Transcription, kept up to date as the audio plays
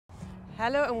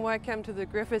Hello and welcome to the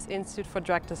Griffith Institute for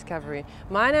Drug Discovery.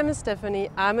 My name is Stephanie,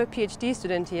 I'm a PhD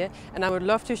student here and I would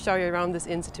love to show you around this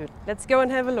institute. Let's go and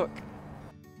have a look.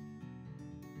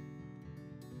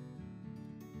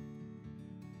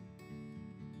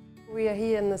 We are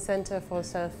here in the Center for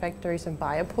Cell Factories and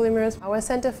Biopolymers. Our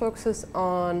center focuses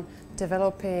on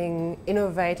developing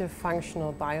innovative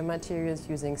functional biomaterials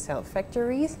using cell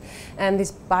factories. And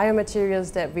these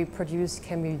biomaterials that we produce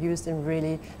can be used in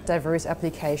really diverse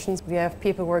applications. We have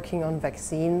people working on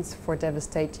vaccines for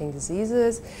devastating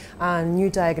diseases, new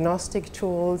diagnostic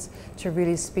tools to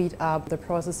really speed up the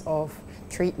process of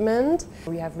treatment.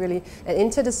 We have really an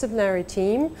interdisciplinary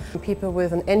team, people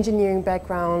with an engineering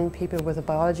background, people with a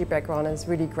biology background, and it's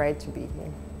really great to be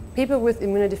here. People with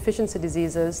immunodeficiency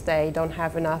diseases, they don't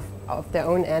have enough of their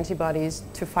own antibodies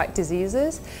to fight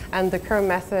diseases, and the current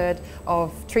method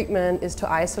of treatment is to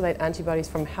isolate antibodies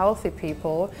from healthy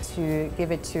people to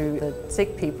give it to the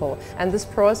sick people. And this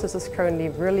process is currently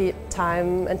really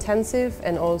time intensive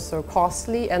and also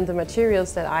costly, and the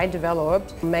materials that I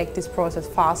developed make this process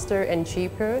faster and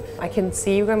cheaper. I can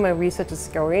see where my research is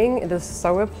going. It is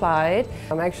so applied.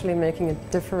 I'm actually making a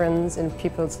difference in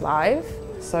people's lives.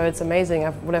 So it's amazing. I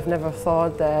would have never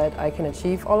thought that I can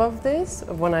achieve all of this.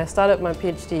 When I started my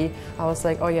PhD, I was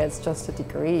like, oh yeah, it's just a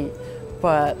degree.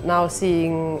 But now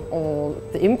seeing all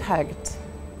the impact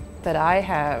that I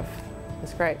have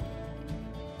is great.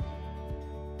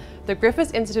 The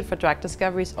Griffith Institute for Drug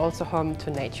Discovery is also home to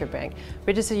Nature Bank,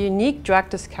 which is a unique drug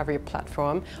discovery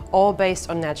platform, all based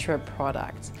on natural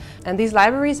products. And these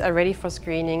libraries are ready for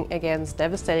screening against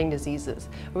devastating diseases,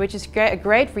 which is a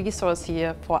great resource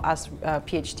here for us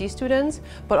PhD students,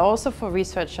 but also for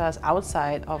researchers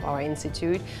outside of our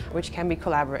institute, which can be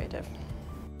collaborative.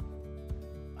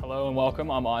 Hello and welcome,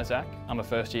 I'm Isaac. I'm a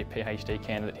first year PhD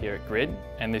candidate here at GRIDD,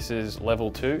 and this is Level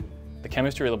 2, the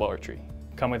Chemistry Laboratory.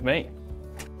 Come with me.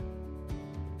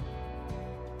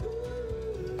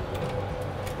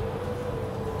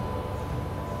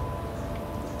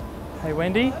 Hey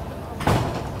Wendy,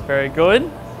 very good.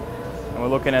 And we're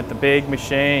looking at the big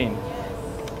machine.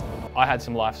 I had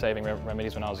some life-saving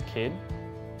remedies when I was a kid,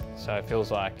 so it feels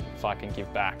like if I can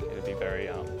give back, it'd be very,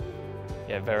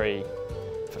 very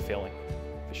fulfilling,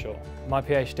 for sure. My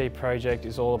PhD project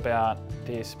is all about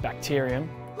this bacterium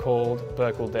called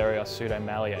Burkholderia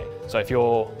pseudomallei. So if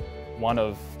you're one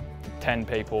of 10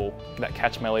 people that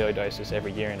catch melioidosis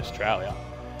every year in Australia,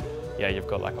 yeah, you've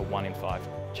got like a 1 in 5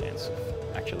 chance of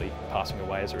actually passing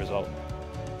away as a result.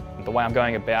 And the way I'm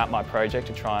going about my project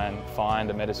to try and find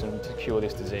a medicine to cure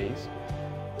this disease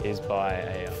is by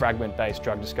a fragment-based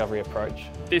drug discovery approach.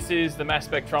 This is the mass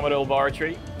spectrometer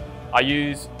laboratory. I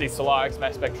use the Solix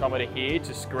mass spectrometer here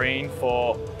to screen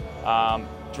for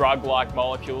drug-like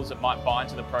molecules that might bind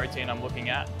to the protein I'm looking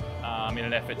at in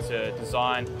an effort to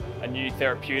design a new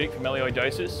therapeutic for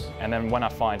melioidosis. And then when I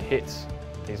find hits,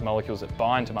 these molecules that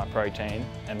bind to my protein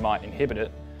and might inhibit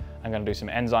it, I'm going to do some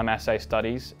enzyme assay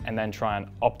studies and then try and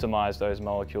optimize those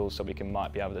molecules so we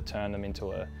might be able to turn them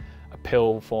into a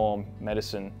pill form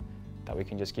medicine that we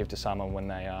can just give to someone when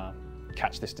they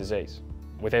catch this disease.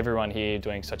 With everyone here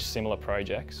doing such similar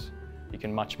projects, you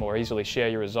can much more easily share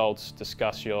your results,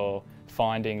 discuss your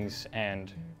findings,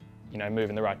 and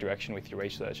move in the right direction with your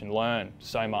research and learn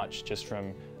so much just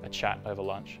from a chat over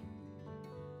lunch.